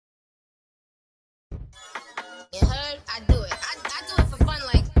You heard? I do it. I do it for fun,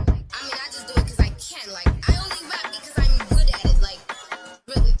 like, I mean, I just do it because I can. Like, I only rap because I'm good at it, like,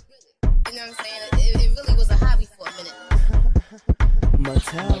 really. You know what I'm saying? It really was a hobby for a minute.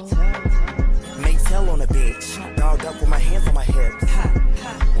 MATTEL on a bitch, dolled up with my hands on my hips.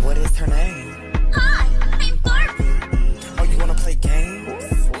 What is her name? Hi, I'm Barbie. Oh, you wanna play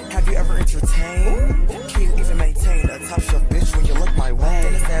games? Have you ever entertained? Can you even maintain a top shelf bitch when you look my way?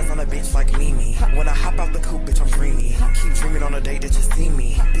 Then ass on a bitch like Mimi. When I hop out the coupe, bitch, I'm dreamy. Keep dreaming on a day that you see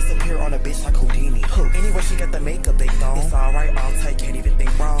me. Disappear on a bitch like Houdini. Anyway, she got the makeup baked on. It's alright, I'll take, can't even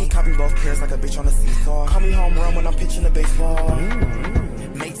think wrong. He copy both pairs like a bitch on a seesaw. Call me home run when I'm pitching the baseball.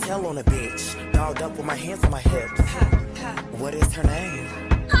 MATTEL on a bitch, dolled up with my hands on my hips. What is her name?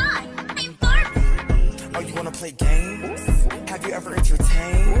 Hi, I'm Barbie. Oh, you wanna play games? Have you ever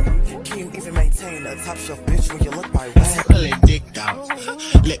entertained? Can you even maintain a top shelf bitch when you look my way? Pull a dick out.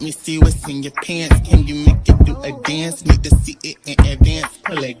 Let me see what's in your pants. Can you make it do a dance? Need to see it in advance.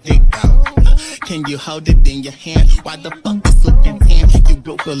 Pull a dick out. Can you hold it in your hand? Why the fuck is looking tan? You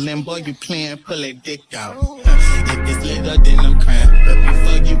broke a limbo, you playing. Pull a dick out. If it's later, then I'm crying. But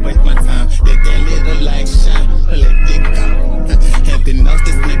before you waste my time.